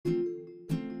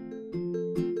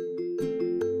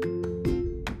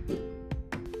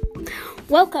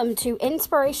Welcome to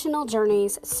Inspirational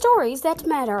Journeys, Stories That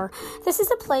Matter. This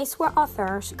is a place where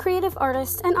authors, creative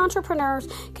artists, and entrepreneurs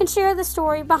can share the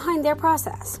story behind their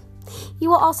process. You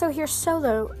will also hear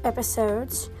solo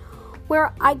episodes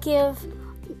where I give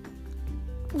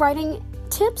writing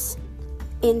tips,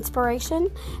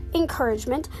 inspiration,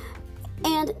 encouragement,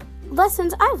 and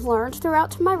lessons I've learned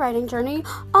throughout my writing journey,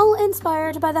 all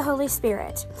inspired by the Holy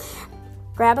Spirit.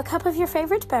 Grab a cup of your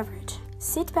favorite beverage,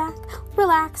 sit back,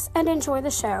 relax, and enjoy the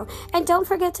show. And don't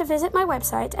forget to visit my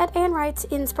website at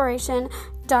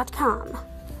AnnWritesInspiration.com.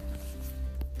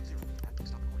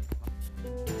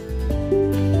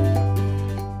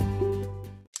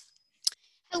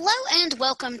 Hello and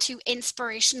welcome to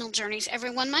Inspirational Journeys,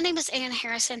 everyone. My name is Ann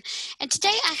Harrison, and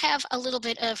today I have a little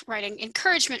bit of writing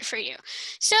encouragement for you.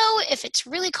 So if it's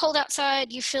really cold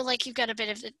outside, you feel like you've got a bit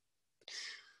of the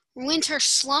winter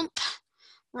slump,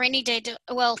 rainy day,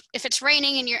 if it's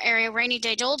raining in your area, rainy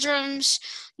day doldrums,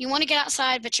 you want to get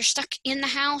outside, but you're stuck in the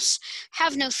house,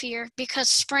 have no fear because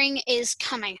spring is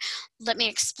coming. Let me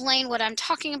explain what I'm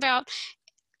talking about.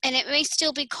 And it may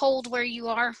still be cold where you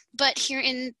are, but here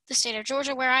in the state of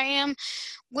Georgia where I am,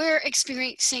 we're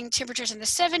experiencing temperatures in the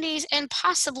 70s and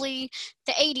possibly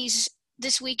the 80s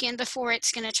this weekend before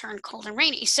it's going to turn cold and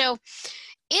rainy. So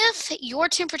if your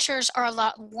temperatures are a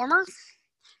lot warmer,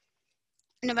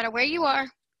 no matter where you are,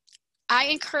 I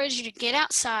encourage you to get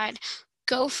outside,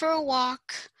 go for a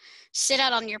walk, sit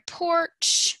out on your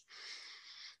porch,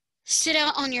 sit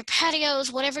out on your patios,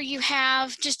 whatever you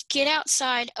have. Just get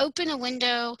outside, open a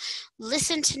window,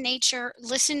 listen to nature,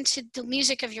 listen to the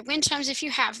music of your wind chimes if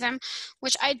you have them,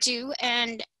 which I do.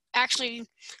 And actually,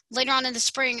 later on in the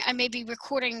spring, I may be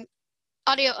recording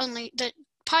audio only, the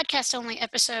podcast only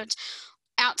episodes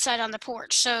outside on the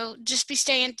porch. So just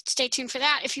stay tuned for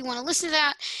that. If you want to listen to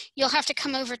that, you'll have to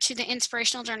come over to the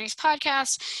Inspirational Journeys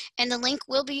podcast, and the link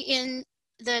will be in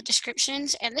the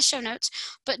descriptions and the show notes.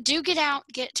 But do get out,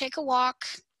 take a walk,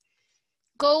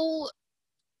 go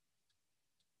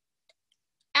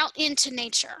out into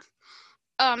nature.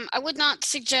 I would not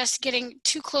suggest getting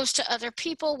too close to other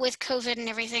people with COVID and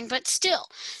everything, but still,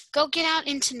 go get out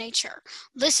into nature.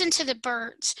 Listen to the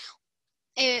birds.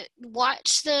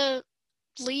 Watch the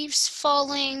leaves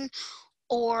falling,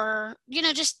 or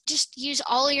just use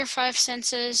all of your five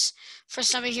senses. For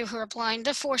some of you who are blind,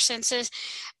 the four senses,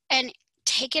 and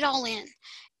take it all in.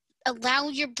 Allow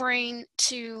your brain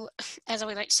to, as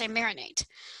we like to say, marinate.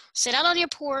 Sit out on your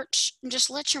porch and just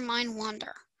let your mind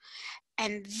wander.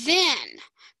 And then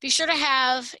be sure to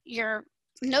have your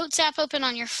notes app open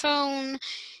on your phone,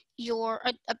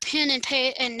 a pen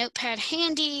and notepad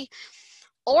handy.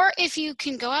 Or if you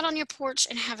can go out on your porch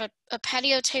and have a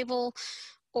patio table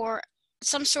or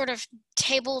some sort of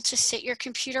table to sit your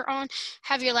computer on,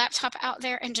 have your laptop out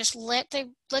there and just let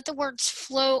the words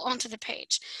flow onto the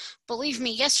page. Believe me,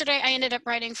 yesterday I ended up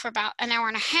writing for about an hour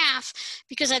and a half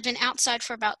because I'd been outside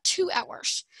for about 2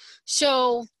 hours.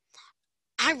 So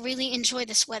I really enjoy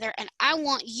this weather, and I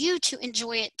want you to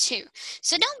enjoy it too.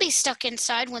 So don't be stuck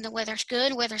inside when the weather's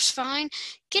good, weather's fine.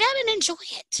 Get out and enjoy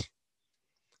it.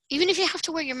 Even if you have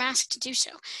to wear your mask to do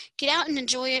so, get out and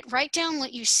enjoy it. Write down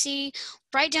what you see.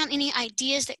 Write down any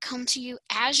ideas that come to you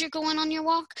as you're going on your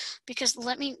walk, because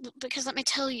let me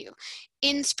tell you,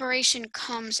 inspiration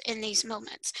comes in these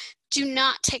moments. Do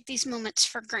not take these moments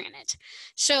for granted.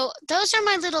 So those are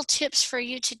my little tips for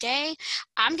you today.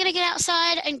 I'm going to get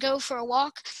outside and go for a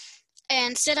walk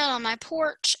and sit out on my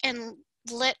porch and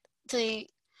let the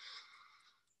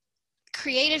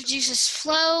creative juices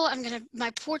flow.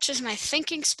 My porch is my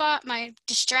thinking spot, my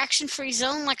distraction-free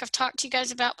zone, like I've talked to you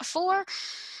guys about before.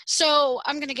 So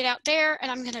I'm going to get out there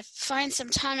and I'm going to find some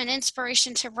time and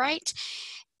inspiration to write.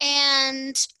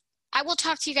 And I will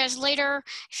talk to you guys later.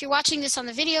 If you're watching this on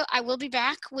the video, I will be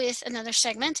back with another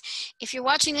segment. If you're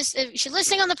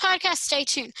listening on the podcast, stay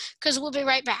tuned because we'll be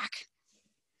right back.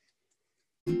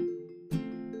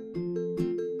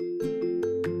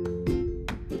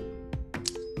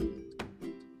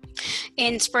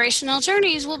 Inspirational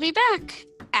Journeys will be back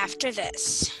after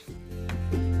this.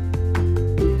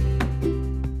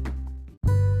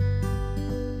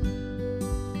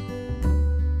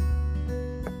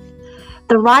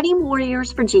 The Writing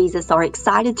Warriors for Jesus are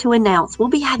excited to announce we'll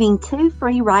be having 2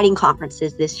 free writing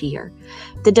conferences this year.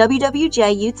 The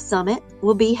WWJ Youth Summit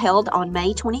will be held on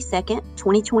May 22nd,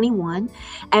 2021,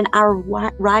 and our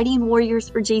Writing Warriors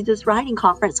for Jesus Writing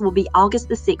Conference will be August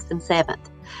the 6th and 7th.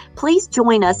 Please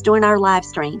join us during our live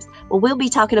streams where we'll be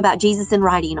talking about Jesus and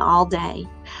writing all day.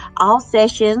 All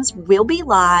sessions will be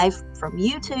live from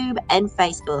YouTube and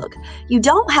Facebook. You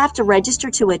don't have to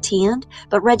register to attend,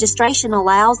 but registration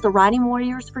allows the Writing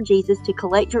Warriors for Jesus to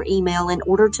collect your email in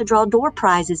order to draw door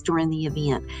prizes during the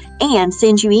event and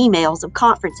send you emails of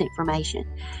conference information.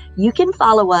 You can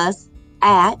follow us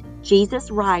at Jesus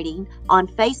Writing on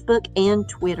Facebook and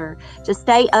Twitter to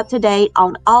stay up to date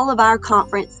on all of our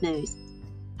conference news.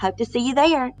 Hope to see you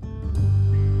there.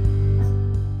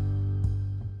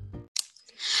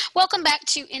 Welcome back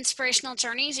to Inspirational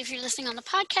Journeys. If you're listening on the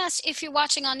podcast, if you're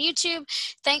watching on YouTube,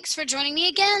 thanks for joining me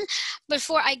again.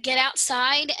 Before I get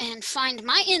outside and find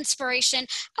my inspiration,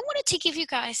 I wanted to give you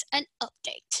guys an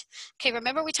update. Okay,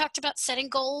 remember we talked about setting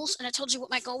goals, and I told you what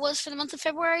my goal was for the month of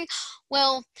February?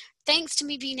 Well, thanks to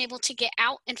me being able to get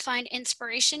out and find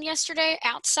inspiration yesterday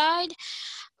outside,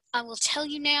 I will tell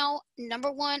you now,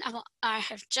 number one, I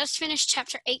have just finished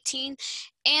chapter 18,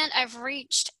 and I've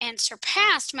reached and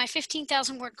surpassed my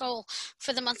 15,000 word goal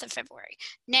for the month of February.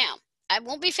 Now, I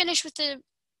won't be finished with the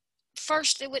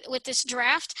first, with this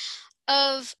draft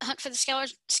of Hunt for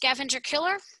the Scavenger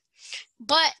Killer,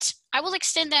 but I will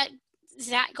extend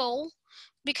that goal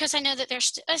because I know that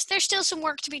there's still some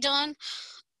work to be done.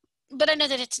 But I know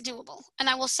that it's doable, and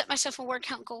I will set myself a word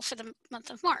count goal for the month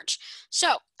of March.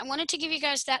 So I wanted to give you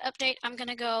guys that update. I'm going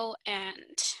to go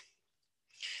and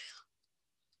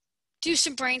do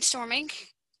some brainstorming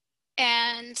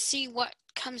and see what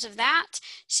comes of that,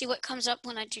 see what comes up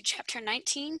when I do chapter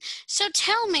 19. So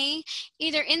tell me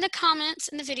either in the comments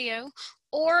in the video,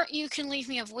 or you can leave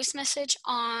me a voice message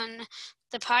on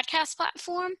the podcast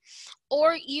platform,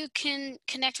 or you can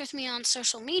connect with me on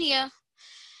social media.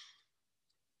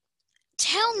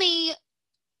 Tell me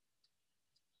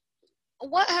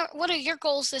what are your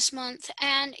goals this month,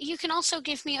 and you can also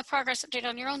give me a progress update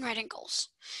on your own writing goals,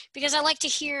 because I like to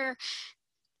hear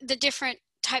the different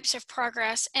types of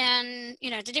progress and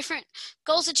the different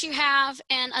goals that you have,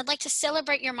 and I'd like to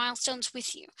celebrate your milestones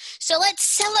with you. So let's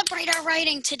celebrate our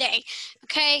writing today,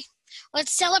 okay?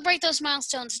 Let's celebrate those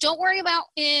milestones. Don't worry about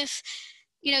if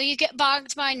you get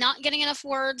bogged by not getting enough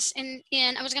words in.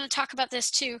 I was going to talk about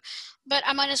this too, but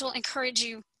I might as well encourage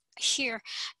you here.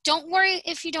 Don't worry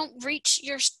if you don't reach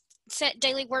your set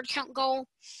daily word count goal.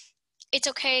 It's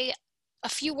okay. A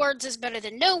few words is better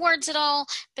than no words at all.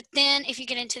 But then if you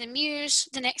get into the muse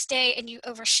the next day and you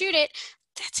overshoot it,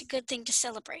 that's a good thing to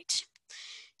celebrate.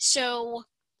 So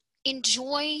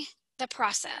enjoy the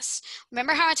process.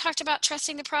 Remember how I talked about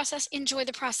trusting the process? Enjoy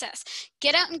the process.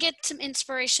 Get out and get some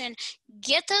inspiration.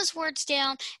 Get those words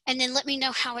down, and then let me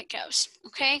know how it goes,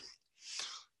 okay?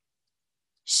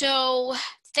 So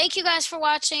thank you guys for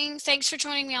watching. Thanks for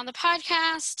joining me on the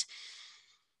podcast.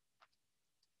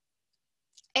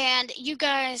 And you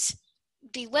guys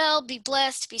be well, be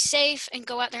blessed, be safe, and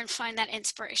go out there and find that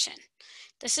inspiration.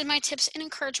 This is my tips and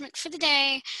encouragement for the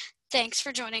day. Thanks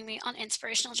for joining me on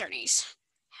Inspirational Journeys.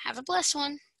 Have a blessed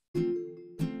one.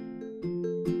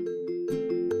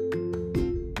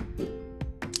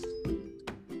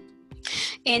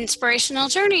 Inspirational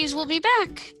Journeys will be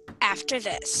back after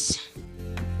this.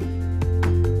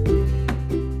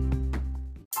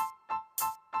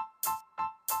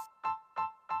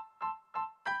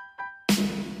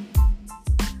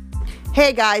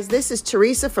 Hey guys, this is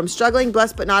Teresa from Struggling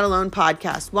Blessed But Not Alone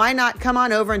podcast. Why not come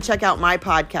on over and check out my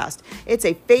podcast? It's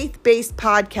a faith-based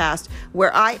podcast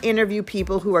where I interview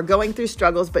people who are going through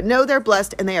struggles but know they're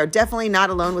blessed and they are definitely not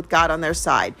alone with God on their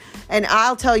side. And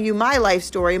I'll tell you my life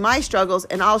story, my struggles,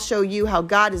 and I'll show you how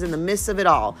God is in the midst of it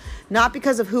all. Not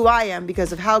because of who I am,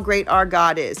 because of how great our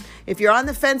God is. If you're on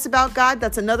the fence about God,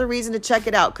 that's another reason to check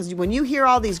it out, because when you hear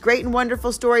all these great and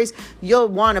wonderful stories, you'll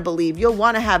want to believe. You'll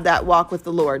want to have that walk with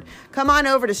the Lord. Come on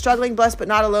over to Struggling Blessed But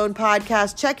Not Alone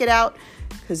podcast. Check it out,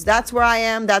 because that's where I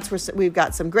am. That's where we've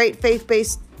got some great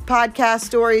faith-based podcast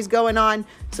stories going on.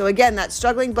 So again, that's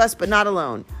Struggling Blessed But Not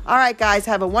Alone. All right, guys,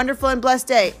 have a wonderful and blessed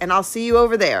day, and I'll see you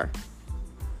over there.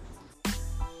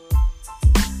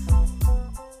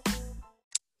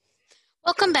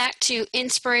 Welcome back to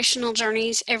Inspirational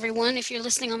Journeys, everyone. If you're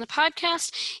listening on the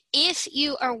podcast, if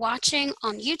you are watching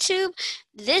on YouTube,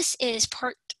 this is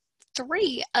part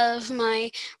 3 of my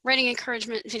writing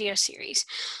encouragement video series.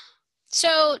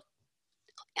 So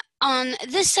on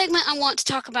this segment, I want to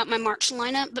talk about my March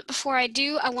lineup, but before I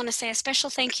do, I want to say a special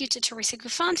thank you to Teresa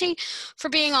Gufanti for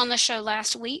being on the show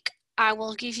last week. I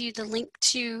will give you the link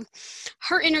to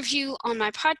her interview on my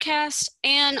podcast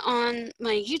and on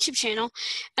my YouTube channel,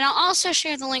 and I'll also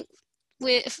share the link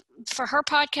for her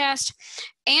podcast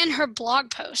and her blog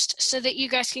post so that you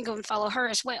guys can go and follow her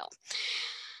as well.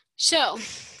 So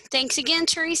thanks again,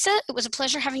 Teresa. It was a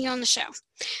pleasure having you on the show.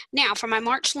 Now, for my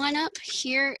March lineup,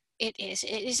 here it is.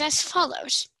 It is as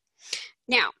follows.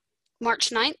 Now, March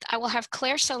 9th, I will have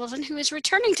Claire Sullivan, who is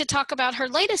returning to talk about her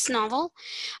latest novel,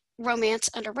 Romance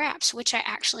Under Wraps, which I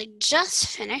actually just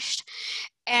finished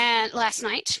and last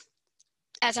night.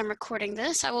 As I'm recording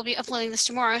this, I will be uploading this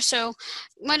tomorrow, so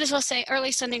might as well say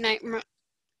late Sunday night,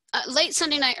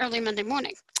 early Monday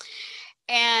morning.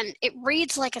 And it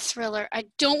reads like a thriller. I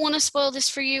don't want to spoil this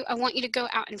for you. I want you to go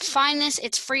out and find this.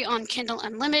 It's free on Kindle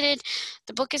Unlimited.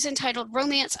 The book is entitled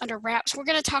Romance Under Wraps. We're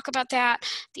going to talk about that,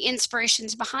 the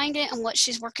inspirations behind it, and what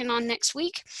she's working on next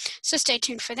week. So stay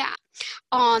tuned for that.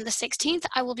 On the 16th,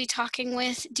 I will be talking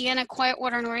with Deanna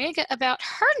Quietwater Noriega about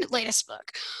her latest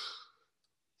book,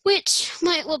 which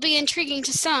will be intriguing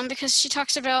to some because she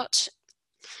talks about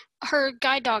her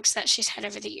guide dogs that she's had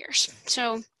over the years.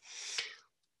 So,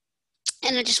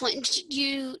 and I just want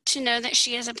you to know that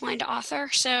she is a blind author,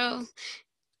 so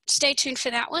stay tuned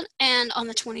for that one. And on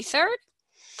the 23rd,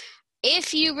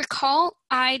 if you recall,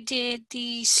 I did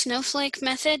the Snowflake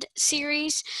Method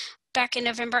series back in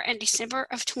November and December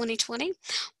of 2020.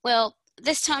 Well,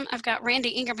 this time I've got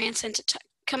Randy Ingermanson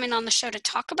coming on the show to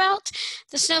talk about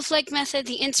the Snowflake Method,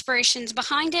 the inspirations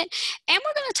behind it, and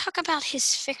we're going to talk about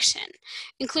his fiction,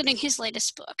 including his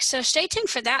latest book. So stay tuned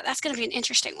for that. That's going to be an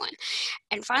interesting one.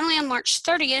 And finally, on March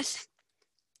 30th,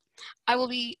 I will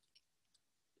be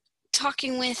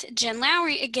talking with Jen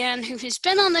Lowry again, who has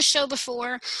been on the show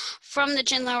before from the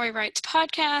Jen Lowry Writes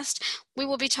podcast. We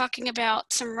will be talking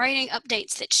about some writing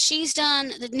updates that she's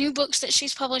done, the new books that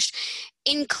she's published,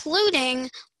 including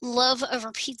Love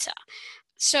Over Pizza.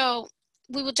 So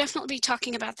we will definitely be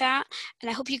talking about that, and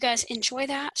I hope you guys enjoy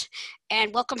that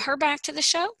and welcome her back to the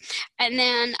show. And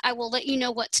then I will let you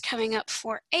know what's coming up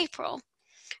for April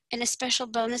in a special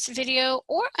bonus video,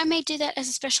 or I may do that as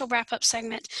a special wrap-up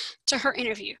segment to her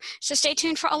interview. So stay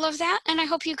tuned for all of that, and I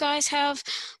hope you guys have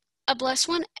a blessed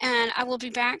one, and I will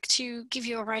be back to give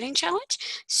you a writing challenge.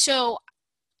 So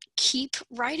keep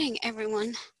writing,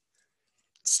 everyone.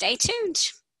 Stay tuned.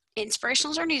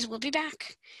 Inspirational Journeys will be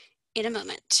back in a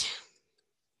moment.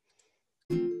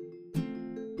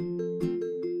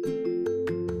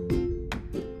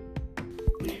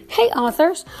 Hey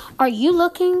authors, are you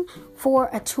looking for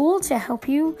a tool to help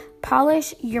you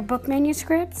polish your book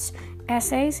manuscripts,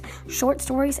 essays, short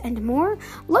stories, and more?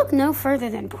 Look no further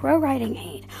than ProWriting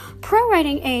Aid.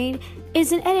 ProWriting Aid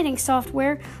is an editing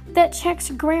software that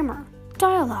checks grammar,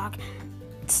 dialogue,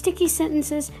 sticky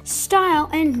sentences, style,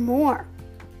 and more.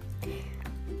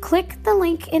 Click the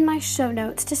link in my show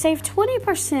notes to save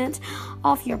 20%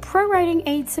 off your ProWriting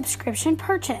Aid subscription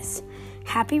purchase.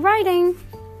 Happy writing!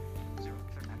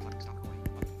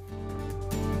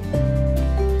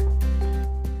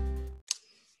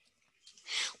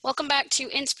 Welcome back to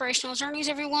Inspirational Journeys,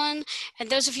 everyone. And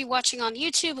those of you watching on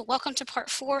YouTube, welcome to part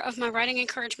 4 of my writing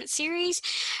encouragement series.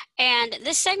 And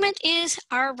this segment is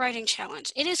our writing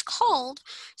challenge. It is called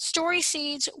Story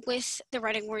Seeds with the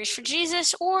Writing Warriors for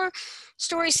Jesus, or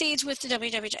Story Seeds with the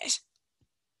WWJs.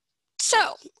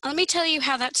 So let me tell you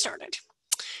how that started.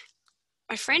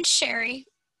 My friend Sherry,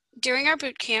 during our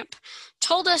boot camp,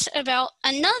 told us about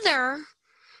another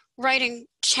writing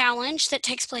challenge that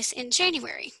takes place in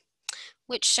January,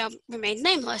 which shall remain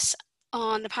nameless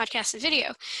on the podcast and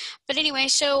video. But anyway,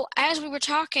 so as we were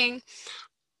talking,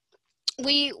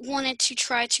 we wanted to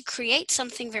try to create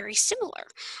something very similar.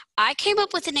 I came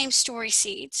up with the name Story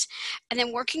Seeds, and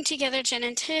then working together, Jen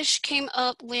and Tish came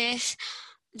up with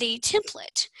the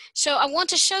template. So I want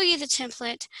to show you the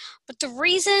template, but the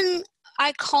reason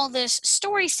I call this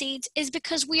Story Seeds is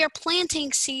because we are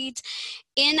planting seeds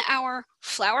in our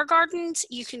flower gardens.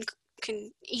 You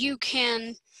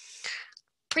can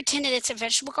pretend that it's a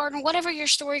vegetable garden. Whatever your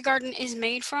story garden is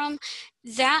made from,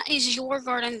 that is your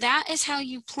garden. That is how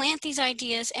you plant these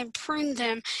ideas and prune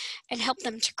them and help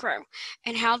them to grow.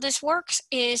 And how this works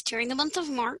is during the month of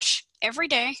March, every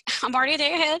day, I'm already a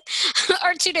day ahead,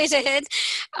 or 2 days ahead,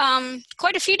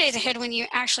 quite a few days ahead when you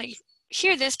actually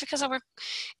hear this, because I'm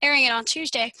airing it on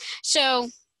Tuesday. So,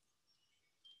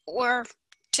 or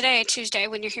today, Tuesday,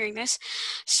 when you're hearing this.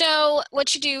 So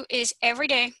what you do is every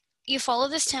day, you follow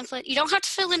this template. You don't have to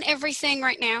fill in everything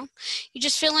right now. You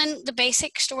just fill in the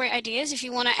basic story ideas. If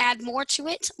you want to add more to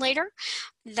it later,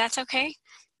 that's okay.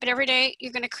 But every day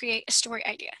you're going to create a story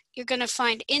idea. You're going to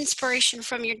find inspiration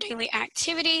from your daily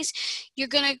activities. You're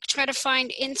going to try to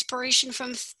find inspiration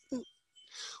from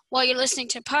while you're listening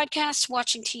to podcasts,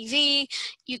 watching TV.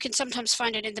 You can sometimes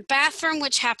find it in the bathroom,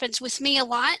 which happens with me a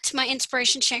lot. My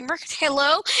inspiration chamber.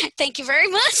 Hello. Thank you very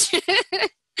much.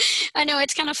 I know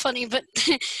it's kind of funny, but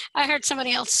I heard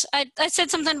somebody else. I said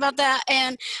something about that,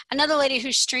 and another lady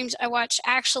whose streams I watch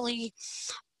actually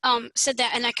said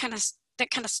that, and that kind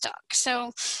of stuck.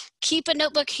 So keep a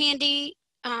notebook handy.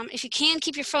 If you can,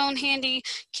 keep your phone handy,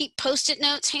 keep Post-it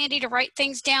notes handy to write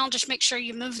things down. Just make sure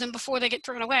you move them before they get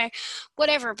thrown away,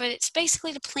 whatever. But it's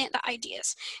basically to plant the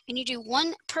ideas. And you do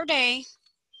one per day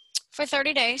for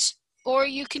 30 days, or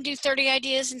you can do 30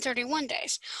 ideas in 31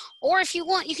 days. Or if you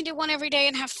want, you can do one every day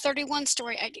and have 31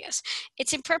 story ideas.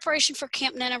 It's in preparation for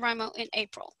Camp NaNoWriMo in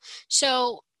April.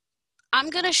 So I'm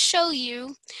going to show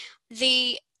you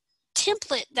the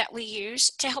template that we use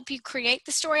to help you create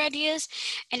the story ideas.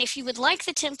 And if you would like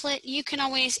the template, you can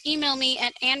always email me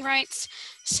at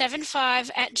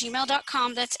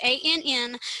annwrites75@gmail.com. That's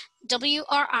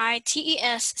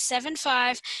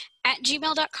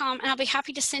ANNWRITES75@gmail.com. And I'll be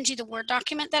happy to send you the Word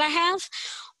document that I have.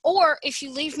 Or if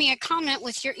you leave me a comment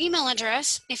with your email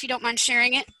address, if you don't mind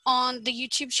sharing it on the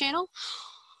YouTube channel,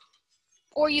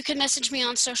 or you can message me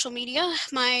on social media,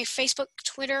 my Facebook,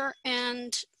 Twitter,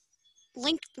 and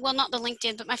well, not the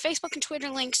LinkedIn, but my Facebook and Twitter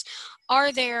links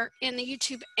are there in the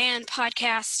YouTube and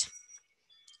podcast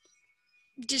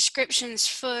descriptions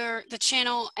for the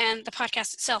channel and the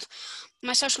podcast itself.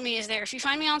 My social media is there. If you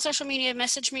find me on social media,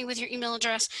 message me with your email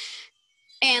address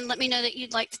and let me know that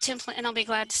you'd like the template, and I'll be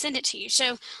glad to send it to you.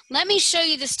 So let me show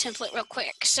you this template real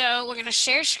quick. So we're going to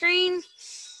share screen.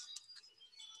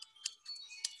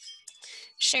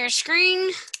 Share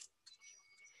screen.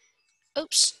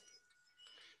 Oops.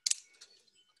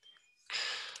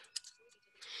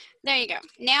 There you go.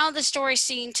 Now the story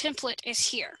scene template is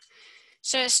here.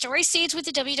 So story seeds with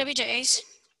the WWJs.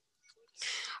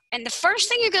 And the first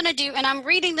thing you're going to do, and I'm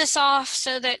reading this off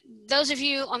so that those of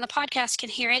you on the podcast can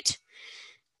hear it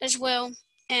as well,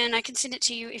 and I can send it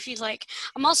to you if you'd like.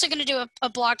 I'm also going to do a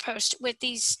blog post with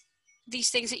these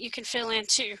things that you can fill in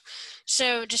too.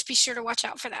 So just be sure to watch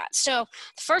out for that. So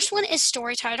the first one is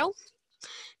story title.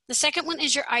 The second one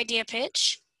is your idea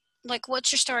pitch. Like,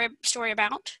 what's your story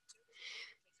about?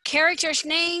 Character's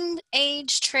name,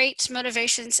 age, traits,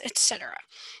 motivations, etc.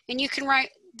 And you can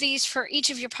write these for each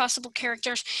of your possible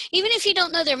characters. Even if you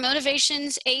don't know their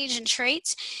motivations, age, and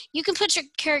traits, you can put your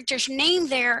character's name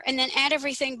there and then add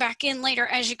everything back in later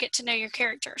as you get to know your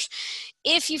characters.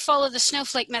 If you follow the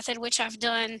snowflake method, which I've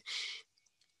done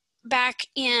back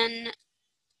in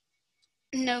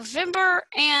November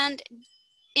and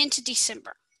into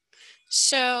December.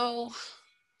 So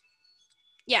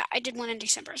yeah, I did one in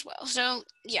December as well. So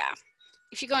yeah,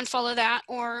 if you go and follow that,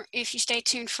 or if you stay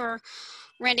tuned for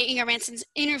Randy Ingermanson's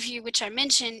interview, which I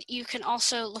mentioned, you can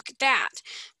also look at that.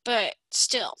 But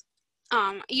still,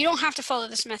 you don't have to follow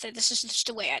this method. This is just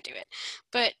the way I do it.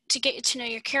 But to get you to know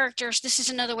your characters, this is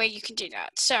another way you can do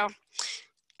that. So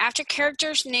after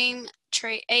characters, name,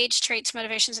 trait, age, traits,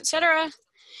 motivations, etc.,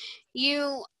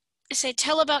 you say,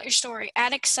 tell about your story,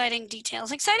 add exciting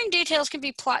details. Exciting details can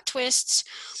be plot twists,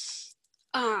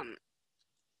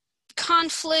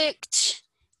 conflict,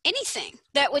 anything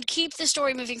that would keep the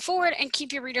story moving forward and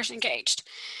keep your readers engaged.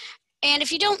 And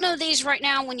if you don't know these right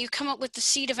now, when you come up with the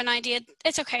seed of an idea,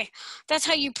 it's okay. That's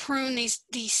how you prune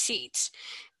these seeds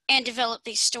and develop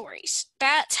these stories.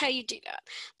 That's how you do that.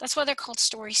 That's why they're called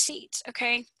story seeds,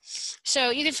 okay?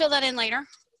 So you can fill that in later.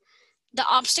 The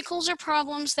obstacles or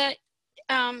problems that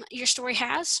your story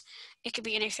has, it could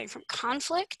be anything from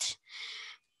conflict.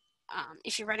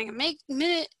 If you're writing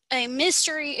a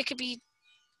mystery, it could be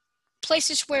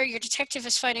places where your detective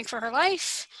is fighting for her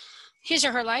life, his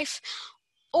or her life,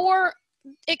 or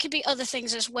it could be other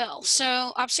things as well.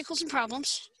 So obstacles and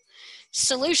problems,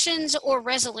 solutions or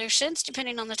resolutions,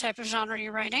 depending on the type of genre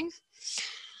you're writing.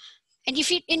 And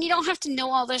you don't have to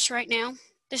know all this right now.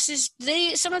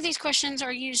 Some of these questions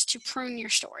are used to prune your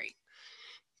story.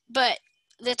 But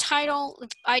the title, the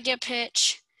idea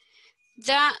pitch,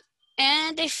 that,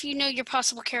 and if you know your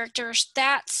possible characters,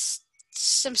 that's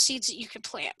some seeds that you could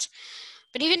plant.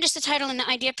 But even just the title and the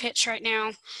idea pitch right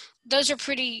now, those are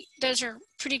pretty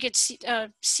good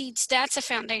seeds. That's a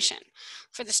foundation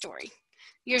for the story.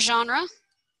 Your genre,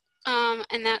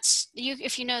 and that's you.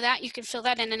 If you know that, you can fill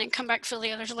that in and then come back, fill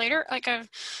the others later. Like I've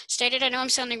stated, I know I'm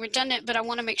sounding redundant, but I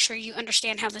want to make sure you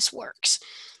understand how this works.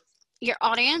 Your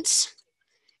audience,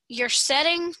 your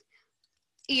setting,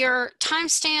 your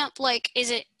timestamp, like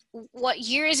what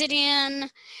year is it in?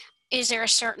 Is there a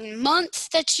certain month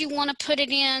that you want to put it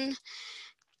in?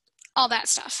 All that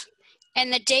stuff.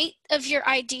 And the date of your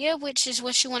idea, which is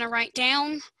what you want to write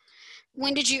down.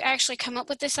 When did you actually come up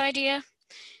with this idea?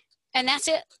 And that's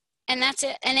it. And that's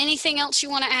it. And anything else you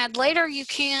want to add later, you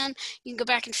can go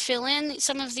back and fill in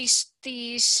some of these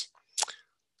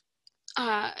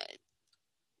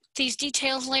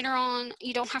details later on.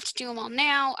 You don't have to do them all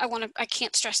now. I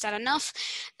can't stress that enough.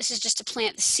 This is just to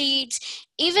plant the seeds.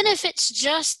 Even if it's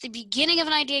just the beginning of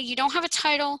an idea, you don't have a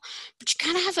title, but you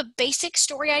kind of have a basic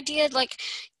story idea. Like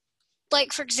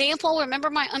like, for example, remember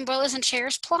my umbrellas and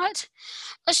chairs plot?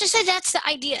 Let's just say that's the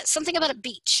idea, something about a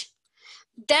beach.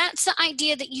 That's the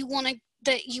idea that you want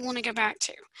to go back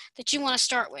to, that you want to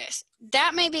start with.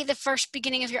 That may be the first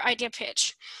beginning of your idea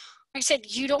pitch. Like I said,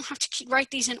 you don't have to write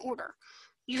these in order.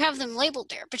 You have them labeled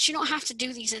there, but you don't have to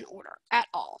do these in order at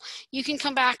all. You can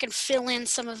come back and fill in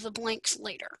some of the blanks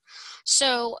later.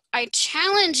 So I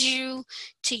challenge you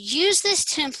to use this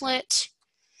template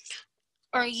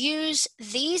or use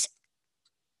these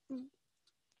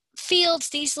fields,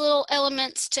 these little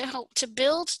elements to help to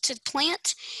build, to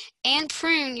plant, and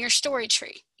prune your story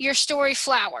tree, your story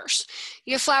flowers,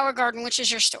 your flower garden, which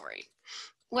is your story.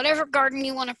 Whatever garden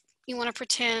you want to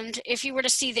pretend. If you were to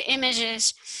see the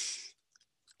images,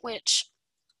 which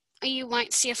you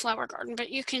might see a flower garden,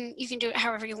 but you can do it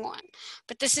however you want.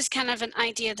 But this is kind of an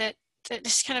idea that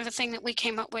this is kind of a thing that we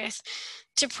came up with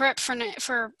to prep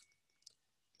for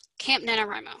Camp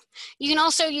NaNoWriMo. You can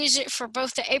also use it for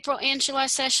both the April and July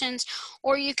sessions,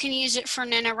 or you can use it for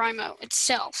NaNoWriMo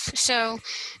itself. So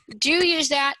do use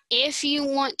that. If you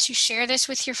want to share this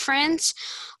with your friends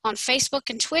on Facebook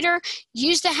and Twitter,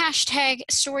 use the hashtag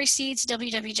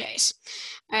StorySeedsWWJs.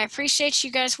 I appreciate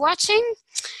you guys watching,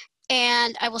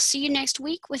 and I will see you next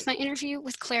week with my interview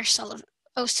with Claire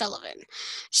O'Sullivan.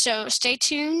 So stay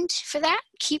tuned for that.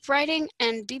 Keep writing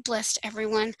and be blessed,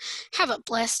 everyone. Have a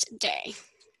blessed day.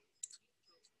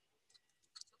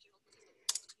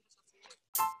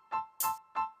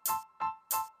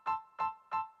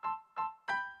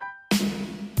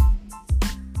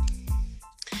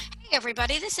 Hey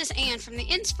everybody, this is Ann from the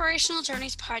Inspirational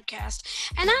Journeys podcast,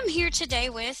 and I'm here today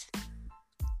with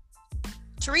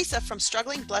Teresa from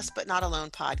Struggling Blessed But Not Alone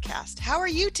podcast. How are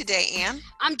you today, Ann?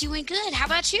 I'm doing good. How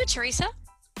about you, Teresa?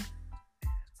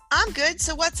 I'm good.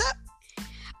 So what's up?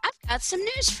 I've got some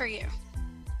news for you.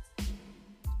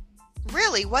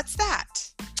 Really? What's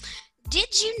that?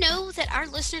 Did you know that our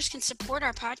listeners can support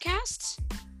our podcasts?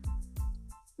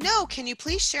 No. Can you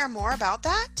please share more about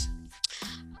that?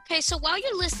 Okay, so while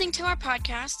you're listening to our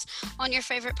podcasts on your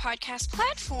favorite podcast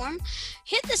platform,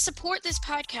 hit the Support This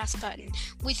Podcast button.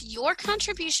 With your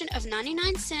contribution of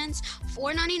 99 cents,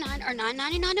 $4.99, or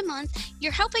 $9.99 a month,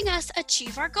 you're helping us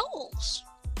achieve our goals.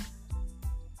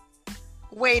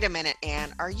 Wait a minute,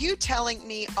 Ann. Are you telling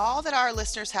me all that our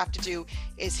listeners have to do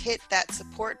is hit that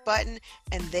support button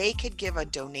and they could give a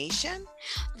donation?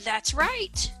 That's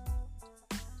right.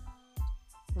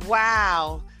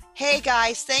 Wow. Hey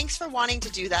guys, thanks for wanting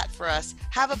to do that for us.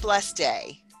 Have a blessed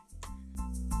day.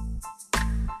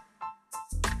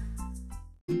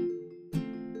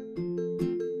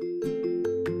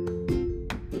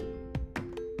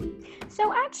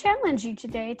 So I challenge you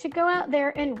today to go out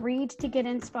there and read to get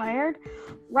inspired,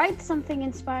 write something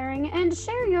inspiring, and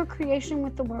share your creation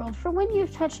with the world. For when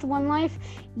you've touched one life,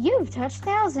 you've touched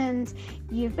thousands.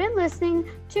 You've been listening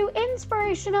to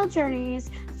Inspirational Journeys,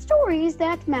 Stories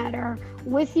That Matter,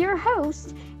 with your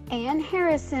host, Ann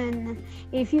Harrison.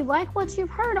 If you like what you've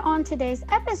heard on today's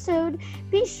episode,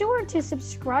 be sure to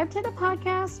subscribe to the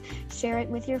podcast, share it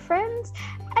with your friends,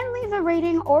 and leave a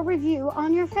rating or review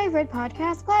on your favorite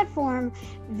podcast platform.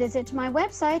 Visit my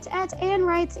website at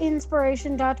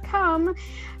AnnWritesInspiration.com,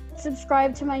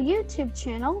 subscribe to my YouTube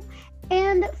channel,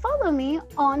 and follow me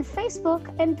on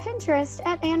Facebook and Pinterest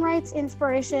at Ann Writes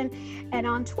Inspiration, and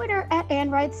on Twitter at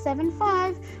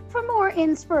AnnWrites75 for more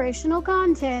inspirational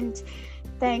content.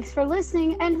 Thanks for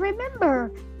listening, and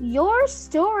remember, your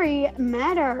story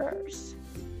matters.